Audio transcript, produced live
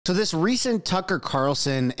So this recent Tucker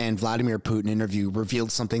Carlson and Vladimir Putin interview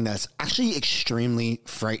revealed something that's actually extremely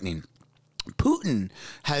frightening. Putin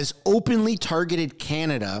has openly targeted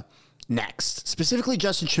Canada next, specifically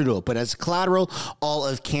Justin Trudeau, but as collateral, all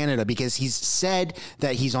of Canada, because he's said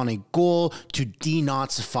that he's on a goal to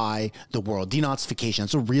denazify the world. Denazification,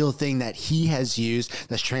 it's a real thing that he has used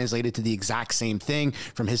that's translated to the exact same thing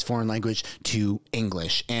from his foreign language to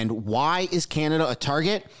English. And why is Canada a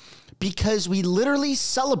target? Because we literally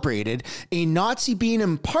celebrated a Nazi being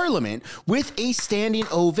in Parliament with a standing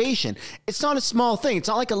ovation. It's not a small thing. It's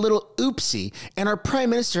not like a little oopsie. And our Prime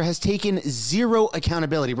Minister has taken zero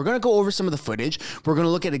accountability. We're going to go over some of the footage. We're going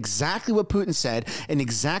to look at exactly what Putin said and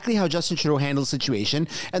exactly how Justin Trudeau handled the situation.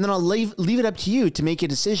 And then I'll leave it up to you to make a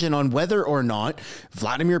decision on whether or not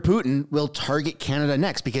Vladimir Putin will target Canada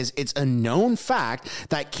next, because it's a known fact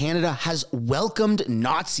that Canada has welcomed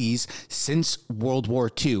Nazis since World War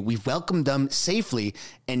II. We've welcomed them safely,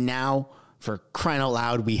 and now, for crying out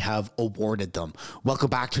loud, we have awarded them. Welcome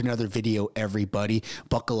back to another video, everybody.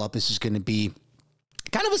 Buckle up. This is going to be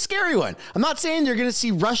kind of a scary one. I'm not saying you're going to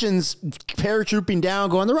see Russians paratrooping down,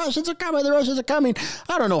 going, the Russians are coming, the Russians are coming.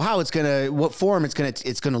 I don't know how it's going to, what form it's going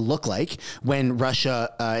to look like when Russia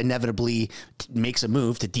inevitably makes a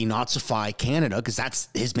move to denazify Canada, because that's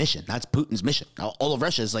his mission. That's Putin's mission. All of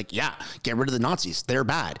Russia is like, yeah, get rid of the Nazis. They're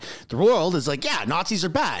bad. The world is like, yeah, Nazis are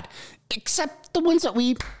bad, except the ones that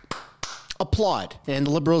we applaud, and the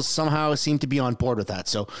liberals somehow seem to be on board with that.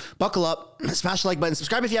 So buckle up, smash the like button,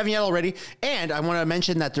 subscribe if you haven't yet already. And I want to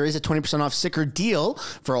mention that there is a 20% off sticker deal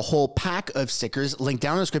for a whole pack of stickers. Link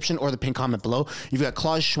down in the description or the pinned comment below. You've got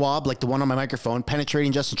Klaus Schwab, like the one on my microphone,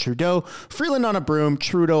 penetrating Justin Trudeau, Freeland on a broom,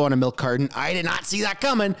 Trudeau on a milk carton. I did not see that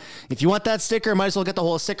coming. If you want that sticker, might as well get the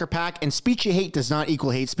whole sticker pack. And speech you hate does not equal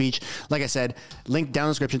hate speech. Like I said, link down in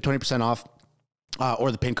the description, 20% off.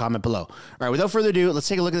 Or the pinned comment below. All right, without further ado, let's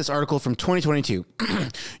take a look at this article from 2022.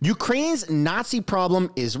 Ukraine's Nazi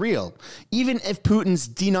problem is real, even if Putin's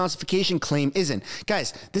denazification claim isn't.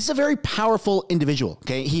 Guys, this is a very powerful individual,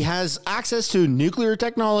 okay? He has access to nuclear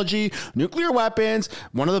technology, nuclear weapons,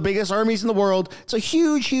 one of the biggest armies in the world. It's a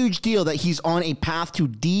huge, huge deal that he's on a path to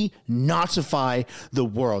denazify the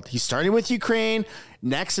world. He's starting with Ukraine.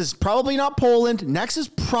 Next is probably not Poland. Next is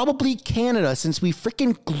probably Canada, since we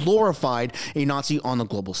freaking glorified a Nazi on the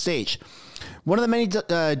global stage. One of the many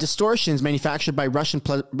distortions manufactured by Russian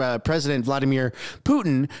President Vladimir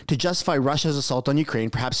Putin to justify Russia's assault on Ukraine,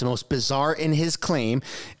 perhaps the most bizarre in his claim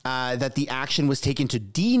that the action was taken to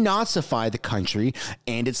denazify the country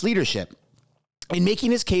and its leadership. In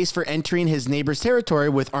making his case for entering his neighbor's territory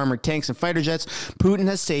with armored tanks and fighter jets, Putin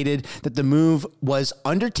has stated that the move was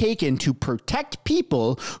undertaken to protect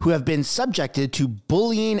people who have been subjected to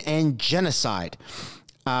bullying and genocide.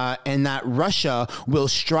 And that Russia will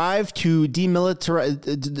strive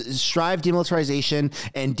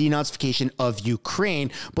demilitarization and denazification of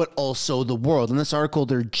Ukraine, but also the world. In this article,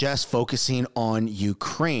 they're just focusing on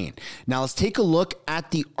Ukraine. Now, let's take a look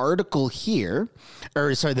at the article here,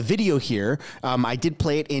 or sorry, the video here. I did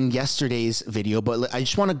play it in yesterday's video, but I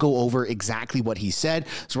just want to go over exactly what he said.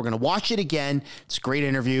 So we're going to watch it again. It's a great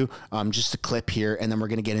interview, just a clip here, and then we're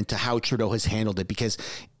going to get into how Trudeau has handled it, because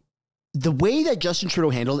the way that Justin Trudeau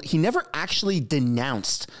handled it, he never actually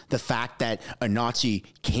denounced the fact that a Nazi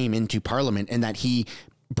came into Parliament and that he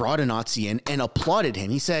brought a Nazi in and applauded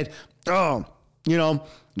him. He said, oh, you know,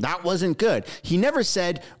 that wasn't good. He never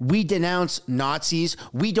said, we denounce Nazis.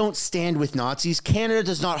 We don't stand with Nazis. Canada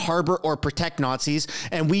does not harbor or protect Nazis,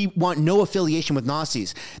 and we want no affiliation with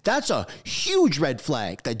Nazis. That's a huge red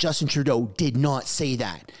flag that Justin Trudeau did not say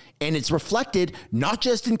that. And it's reflected not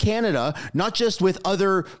just in Canada, not just with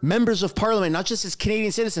other members of Parliament, not just as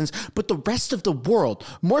Canadian citizens, but the rest of the world.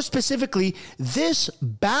 More specifically, this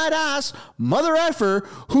badass mother effer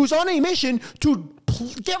who's on a mission to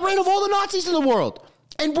get rid of all the Nazis in the world.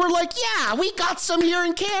 And we're like, yeah, we got some here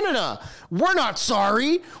in Canada. We're not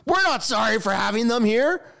sorry. We're not sorry for having them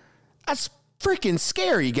here. That's freaking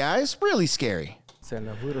scary, guys. Really scary.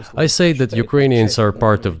 I say that Ukrainians are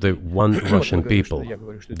part of the one Russian people.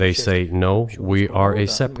 They say, no, we are a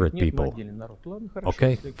separate people.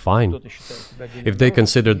 Okay, fine. If they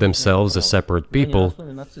consider themselves a separate people,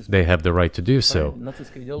 they have the right to do so,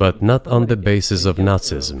 but not on the basis of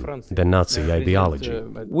Nazism, the Nazi ideology.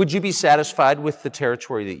 Would you be satisfied with the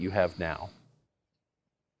territory that you have now?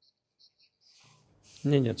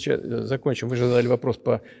 Нет, сейчас закончим. Вы же задали вопрос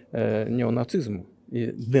по неонацизму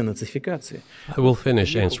и денацификации. I will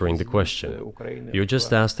finish answering the question. You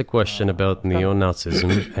just asked a question about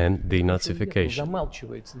neo-Nazism and denazification.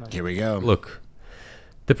 Here we go. Look,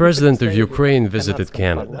 The president of Ukraine visited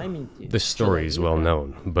Canada. The story is well known,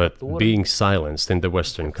 but being silenced in the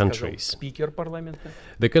Western countries.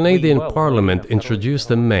 The Canadian Parliament introduced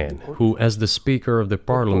a man who, as the Speaker of the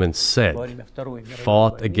Parliament said,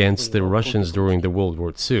 fought against the Russians during the World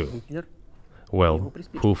War II. Well,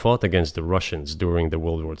 who fought against the Russians during the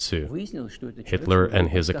World War II? Hitler and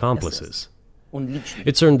his accomplices.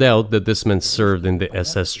 It turned out that this man served in the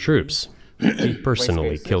SS troops. He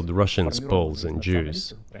personally killed Russians, Poles, and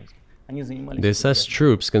Jews. The SS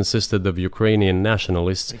troops consisted of Ukrainian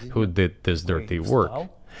nationalists who did this dirty work.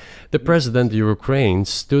 The president of Ukraine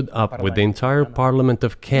stood up with the entire Parliament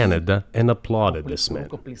of Canada and applauded this man.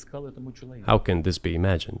 How can this be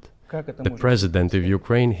imagined? The president of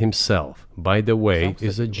Ukraine himself, by the way,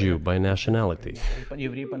 is a Jew by nationality.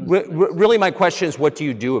 Really, my question is, what do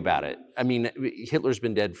you do about it? I mean, Hitler's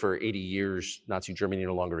been dead for 80 years. Nazi Germany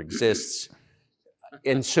no longer exists.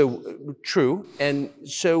 And so, true. And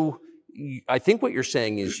so, I think what you're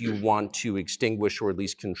saying is you want to extinguish or at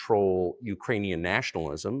least control Ukrainian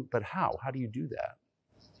nationalism. But how? How do you do that?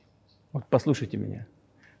 Вот послушайте меня.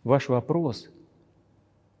 Ваш вопрос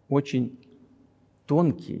очень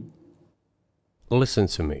тонкий. Listen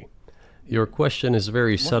to me. Your question is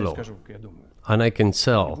very subtle, and I can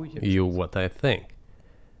tell you what I think.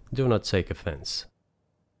 Do not take offense.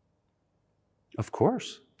 Of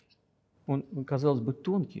course. Он, казалось бы,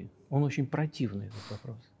 тонкий, он очень противный, этот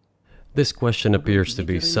вопрос. This question appears to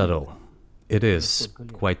be subtle. It is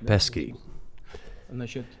quite pesky.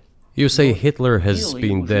 Значит, You say Hitler has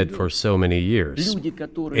been dead for so many years,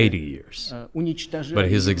 80 years. But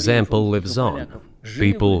his example lives on.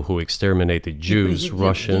 People who exterminated Jews,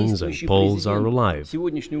 Russians, and Poles are alive.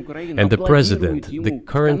 And the president, the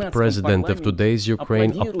current president of today's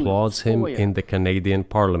Ukraine, applauds him in the Canadian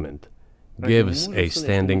Parliament, gives a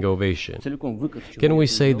standing ovation. Can we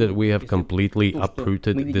say that we have completely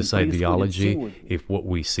uprooted this ideology if what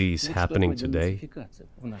we see is happening today?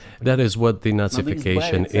 That is what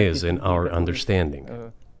denazification is in our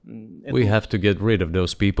understanding. We have to get rid of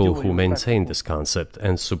those people who maintain this concept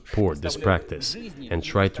and support this practice and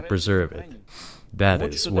try to preserve it. That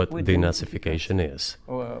is what denazification is.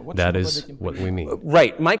 That is what we mean.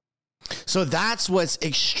 Right. Mike. So that's what's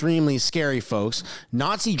extremely scary, folks.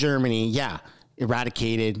 Nazi Germany, yeah,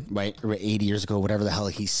 eradicated, right, 80 years ago, whatever the hell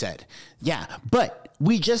he said. Yeah, but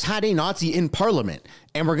we just had a Nazi in Parliament,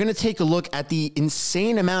 and we're going to take a look at the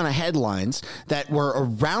insane amount of headlines that were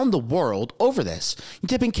around the world over this. You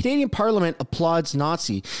type in Canadian Parliament applauds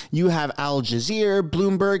Nazi. You have Al Jazeera,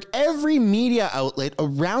 Bloomberg, every media outlet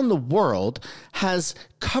around the world has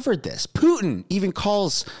covered this. Putin even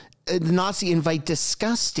calls the Nazi invite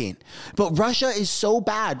disgusting. But Russia is so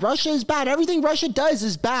bad. Russia is bad. Everything Russia does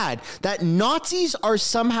is bad. That Nazis are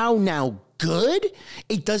somehow now good?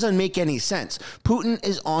 It doesn't make any sense. Putin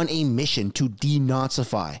is on a mission to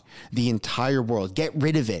denazify the entire world. Get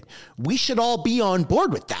rid of it. We should all be on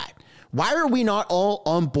board with that. Why are we not all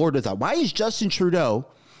on board with that? Why is Justin Trudeau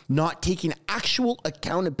not taking actual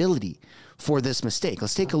accountability for this mistake?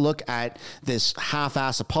 Let's take a look at this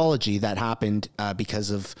half-ass apology that happened because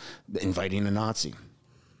of inviting a Nazi.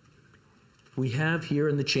 We have here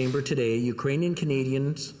in the chamber today Ukrainian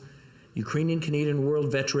Canadian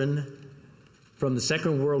world veteran from the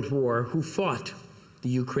Second World War who fought the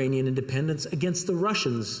Ukrainian independence against the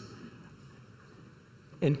Russians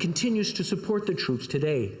and continues to support the troops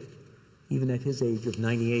today, even at his age of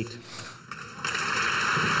 98.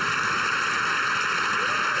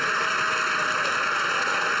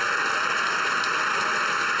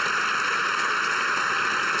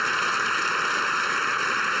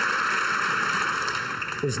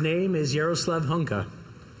 His name is Yaroslav Hunka.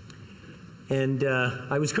 And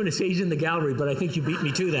I was going to say he's in the gallery, but I think you beat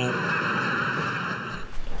me to that.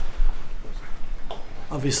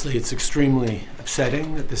 Obviously, it's extremely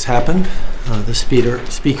upsetting that this happened. The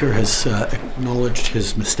speaker has acknowledged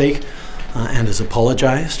his mistake and has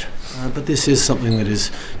apologized. But this is something that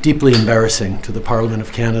is deeply embarrassing to the Parliament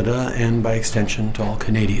of Canada and, by extension, to all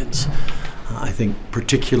Canadians. I think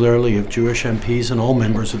particularly of Jewish MPs and all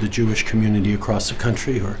members of the Jewish community across the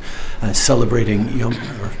country who are celebrating or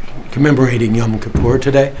commemorating Yom Kippur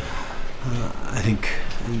today. I think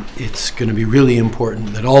it's going to be really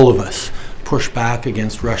important that all of us push back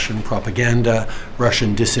against Russian propaganda,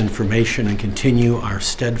 Russian disinformation, and continue our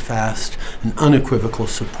steadfast and unequivocal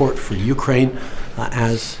support for Ukraine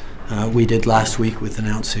as we did last week with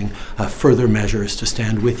announcing further measures to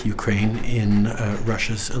stand with Ukraine in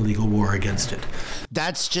Russia's illegal war against it.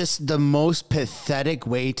 That's just the most pathetic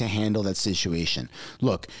way to handle that situation.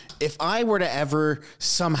 Look, if I were to ever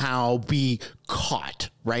somehow be caught,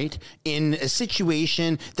 right, in a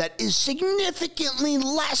situation that is significantly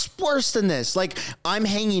less worse than this. Like, I'm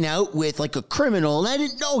hanging out with like a criminal and I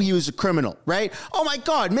didn't know he was a criminal, right? Oh my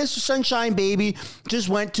God, Mr. Sunshine Baby just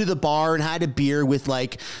went to the bar and had a beer with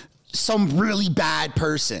like some really bad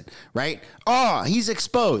person, right? Oh, he's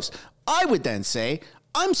exposed. I would then say,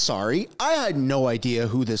 I'm sorry, I had no idea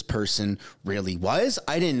who this person really was.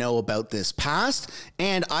 I didn't know about this past,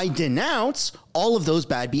 and I denounce all of those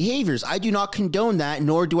bad behaviors. I do not condone that,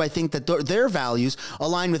 nor do I think that their values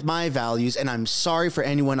align with my values, and I'm sorry for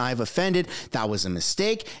anyone I've offended. That was a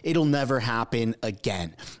mistake. It'll never happen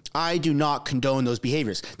again. I do not condone those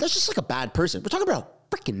behaviors. That's just like a bad person. We're talking about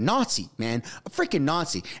freaking Nazi, man, a freaking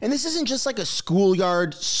Nazi. And this isn't just like a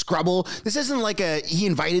schoolyard scrubble. This isn't like he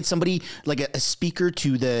invited somebody, like a speaker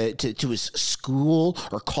to his school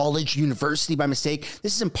or college, university by mistake.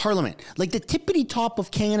 This is in Parliament, like the tippity top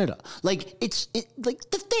of Canada. Like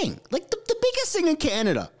like the thing, like the biggest thing in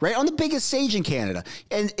Canada, right? On the biggest stage in Canada.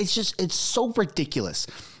 And it's so ridiculous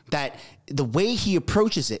that the way he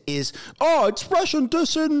approaches it is, oh, it's Russian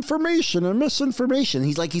disinformation and misinformation.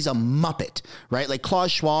 He's a Muppet, right? Like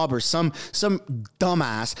Klaus Schwab or some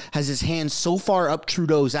dumbass has his hand so far up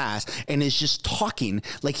Trudeau's ass and is just talking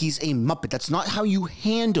like he's a Muppet. That's not how you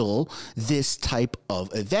handle this type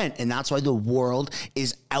of event. And that's why the world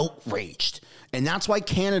is outraged. And that's why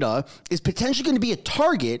Canada is potentially going to be a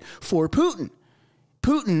target for Putin.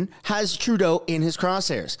 Putin has Trudeau in his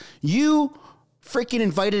crosshairs. You freaking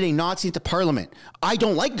invited a Nazi into Parliament. I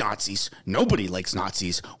don't like Nazis. Nobody likes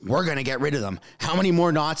Nazis. We're going to get rid of them. How many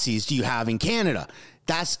more Nazis do you have in Canada?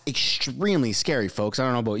 That's extremely scary, folks. I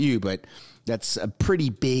don't know about you, but that's a pretty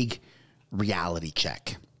big reality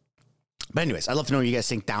check. But anyways, I'd love to know what you guys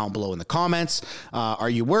think down below in the comments. Are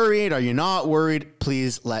you worried? Are you not worried?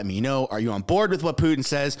 Please let me know. Are you on board with what Putin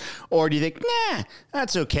says? Or do you think, nah,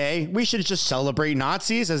 that's okay. We should just celebrate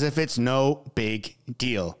Nazis as if it's no big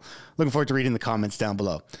deal. Looking forward to reading the comments down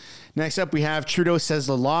below. Next up, we have Trudeau says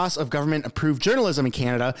the loss of government-approved journalism in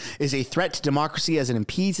Canada is a threat to democracy as it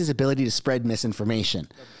impedes his ability to spread misinformation.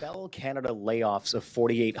 The Bell Canada layoffs of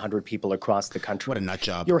 4,800 people across the country. What a nut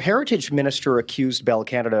job. Your heritage minister accused Bell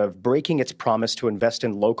Canada of breaking its promise to invest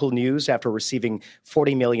in local news after receiving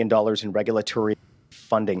 $40 million in regulatory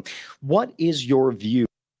funding. What is your view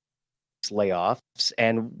of these layoffs,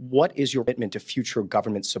 and what is your commitment to future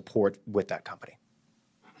government support with that company?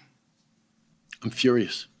 I'm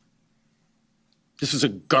furious. This is a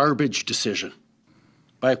garbage decision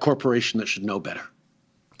by a corporation that should know better.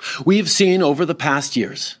 We have seen over the past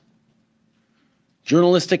years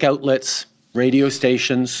journalistic outlets, radio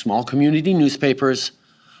stations, small community newspapers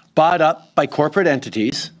bought up by corporate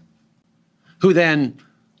entities who then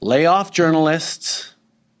lay off journalists,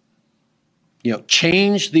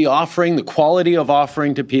 change the offering, the quality of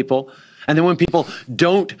offering to people. And then when people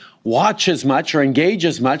don't watch as much or engage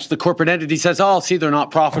as much, the corporate entity says, oh, see, they're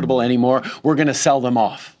not profitable anymore. We're going to sell them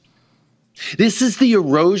off. This is the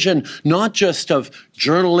erosion, not just of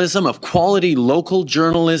journalism, of quality local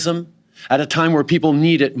journalism, at a time where people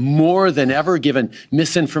need it more than ever, given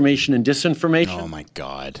misinformation and disinformation. Oh, my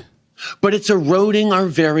God. But it's eroding our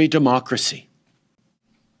very democracy.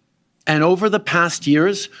 And over the past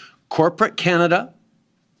years, corporate Canada,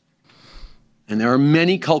 and there are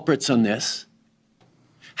many culprits on this,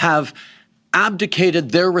 have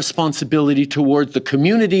abdicated their responsibility toward the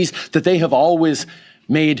communities that they have always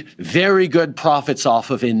made very good profits off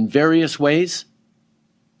of in various ways.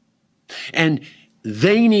 And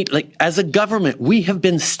they need, as a government, we have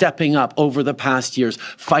been stepping up over the past years,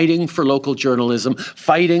 fighting for local journalism,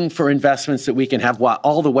 fighting for investments that we can have,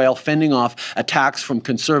 all the while fending off attacks from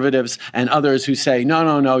conservatives and others who say,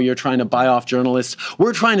 no, you're trying to buy off journalists.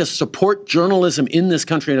 We're trying to support journalism in this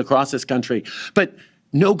country and across this country, but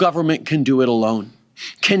no government can do it alone.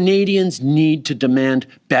 Canadians need to demand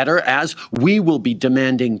better, as we will be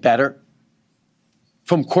demanding better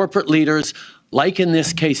from corporate leaders, like in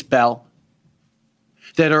this case, Bell,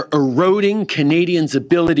 that are eroding Canadians'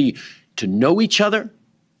 ability to know each other,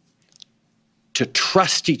 to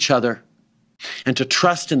trust each other, and to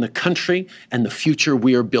trust in the country and the future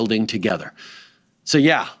we are building together. So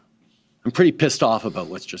yeah, I'm pretty pissed off about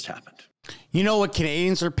what's just happened. You know what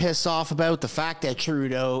Canadians are pissed off about? The fact that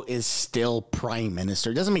Trudeau is still prime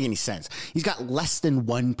minister. It doesn't make any sense. He's got less than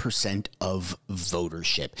 1% of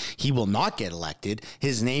votership. He will not get elected.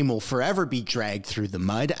 His name will forever be dragged through the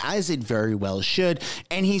mud, as it very well should.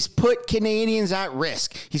 And he's put Canadians at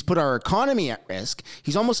risk. He's put our economy at risk.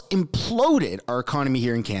 He's almost imploded our economy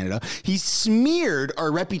here in Canada. He's smeared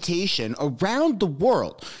our reputation around the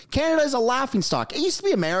world. Canada is a laughingstock. It used to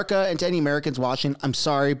be America, and to any Americans watching, I'm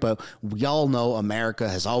sorry, but we all all know America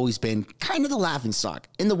has always been kind of the laughingstock.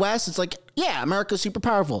 In the West, it's like, yeah, America's super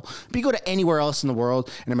powerful. But you go to anywhere else in the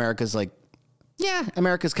world, and America's like, yeah,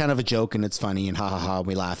 America's kind of a joke and it's funny and ha ha ha.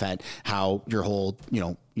 We laugh at how your whole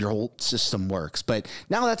system works. But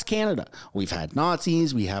now that's Canada. We've had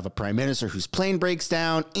Nazis. We have a prime minister whose plane breaks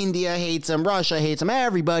down. India hates him. Russia hates him.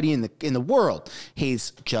 Everybody in the world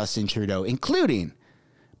hates Justin Trudeau, including,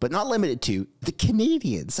 but not limited to, the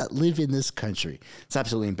Canadians that live in this country. It's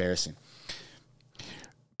absolutely embarrassing.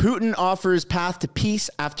 Putin offers path to peace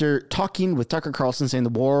after talking with Tucker Carlson, saying the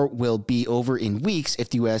war will be over in weeks if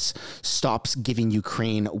the U.S. stops giving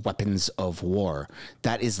Ukraine weapons of war.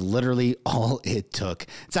 That is literally all it took.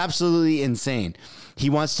 It's absolutely insane. He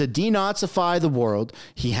wants to denazify the world.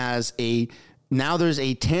 He has now there's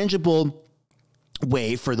a tangible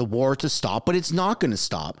way for the war to stop, but it's not going to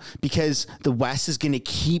stop because the West is going to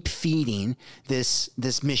keep feeding this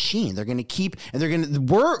machine. They're going to keep, and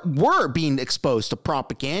we're being exposed to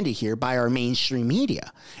propaganda here by our mainstream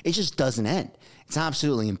media. It just doesn't end. It's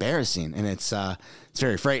absolutely embarrassing, and it's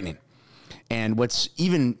very frightening. And what's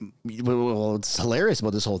hilarious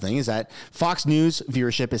about this whole thing is that Fox News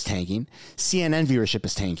viewership is tanking, CNN viewership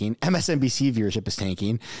is tanking, MSNBC viewership is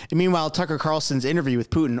tanking. And meanwhile, Tucker Carlson's interview with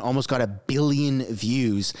Putin almost got 1 billion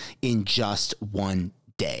views in just one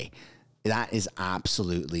day. That is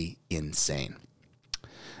absolutely insane.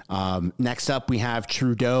 Next up, we have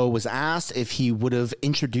Trudeau was asked if he would have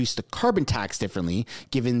introduced the carbon tax differently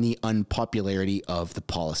given the unpopularity of the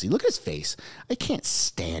policy. Look at his face. I can't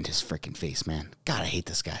stand his freaking face, man. God, I hate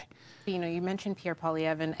this guy. You know, you mentioned Pierre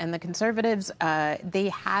Poilievre and the Conservatives, they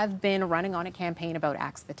have been running on a campaign about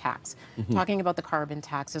Axe the Tax, talking about the carbon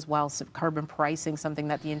tax as well, so carbon pricing, something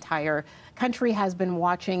that the entire country has been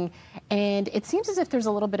watching. And it seems as if there's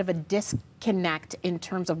a little bit of a disconnect in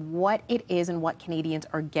terms of what it is and what Canadians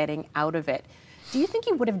are getting out of it. Do you think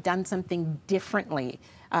you would have done something differently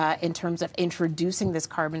in terms of introducing this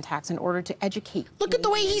carbon tax in order to educate? Look at the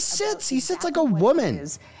way he sits. He sits like a woman.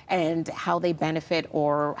 And how they benefit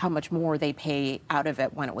or how much more they pay out of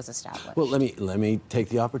it when it was established. Well, let me take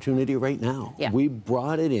the opportunity right now. Yeah. We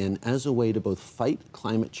brought it in as a way to both fight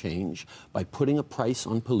climate change by putting a price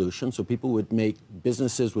on pollution, so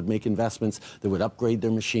businesses would make investments that would upgrade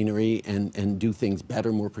their machinery and do things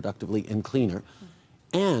better, more productively, and cleaner,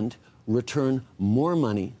 and return more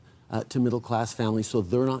money to middle-class families so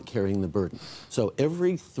they're not carrying the burden. So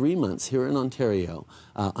every 3 months here in Ontario,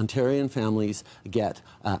 Ontarian families get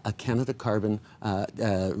a Canada Carbon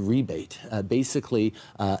rebate, basically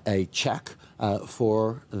a check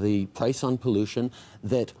for the price on pollution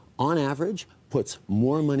that, on average, puts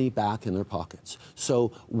more money back in their pockets.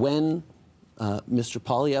 So when Mr.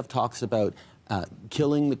 Poilievre talks about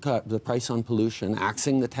killing the price on pollution,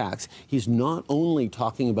 axing the tax, he's not only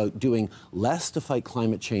talking about doing less to fight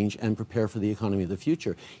climate change and prepare for the economy of the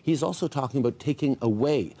future, he's also talking about taking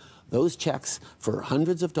away those checks for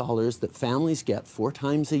hundreds of dollars that families get 4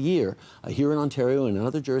 times a year here in Ontario and in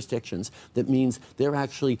other jurisdictions. That means they're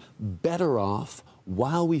actually better off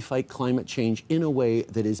while we fight climate change in a way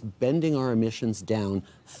that is bending our emissions down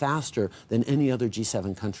faster than any other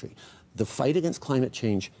G7 country. The fight against climate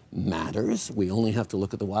change matters. We only have to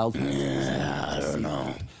look at the wildfires. Yeah, I don't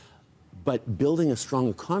know. But building a strong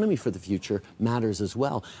economy for the future matters as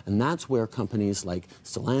well. And that's where companies like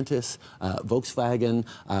Stellantis, Volkswagen,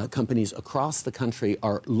 companies across the country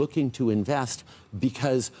are looking to invest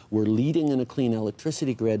because we're leading in a clean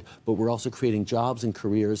electricity grid, but we're also creating jobs and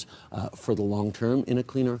careers for the long term in a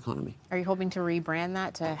cleaner economy. Are you hoping to rebrand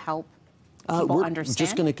that to help we're understand?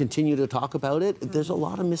 just going to continue to talk about it. There's a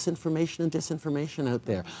lot of misinformation and disinformation out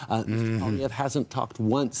there. Mr. Poilievre hasn't talked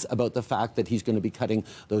once about the fact that he's going to be cutting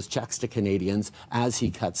those checks to Canadians as he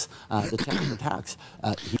cuts the check for tax.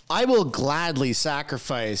 I will gladly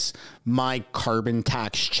sacrifice my carbon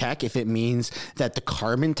tax check if it means that the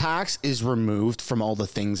carbon tax is removed from all the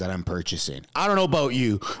things that I'm purchasing. I don't know about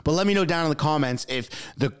you, but let me know down in the comments if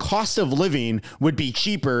the cost of living would be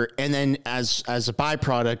cheaper, and then as a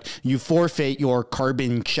byproduct, you forfeit your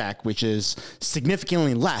carbon check, which is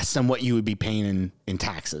significantly less than what you would be paying in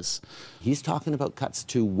taxes. He's talking about cuts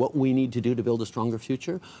to what we need to do to build a stronger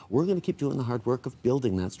future. We're going to keep doing the hard work of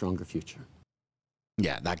building that stronger future.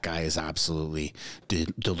 Yeah, that guy is absolutely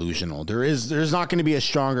delusional. There's not going to be a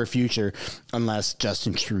stronger future unless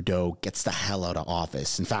Justin Trudeau gets the hell out of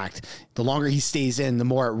office. In fact, the longer he stays in, the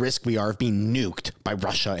more at risk we are of being nuked by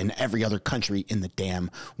Russia and every other country in the damn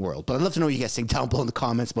world. But I'd love to know what you guys think down below in the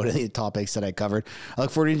comments about any of the topics that I covered. I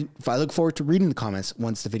look forward to reading the comments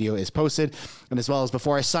once the video is posted. And as well as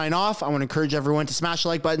before I sign off, I want to encourage everyone to smash the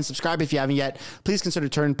like button, subscribe if you haven't yet. Please consider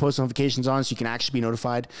turning post notifications on so you can actually be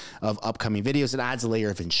notified of upcoming videos. It adds a layer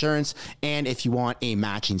of insurance. And if you want a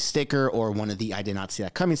matching sticker or one of the I did not see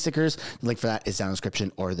that coming stickers, the link for that is down in the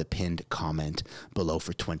description or the pinned comment below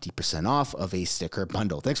for 20% off of a sticker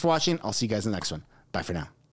bundle. Thanks for watching. I'll see you guys in the next one. Bye for now.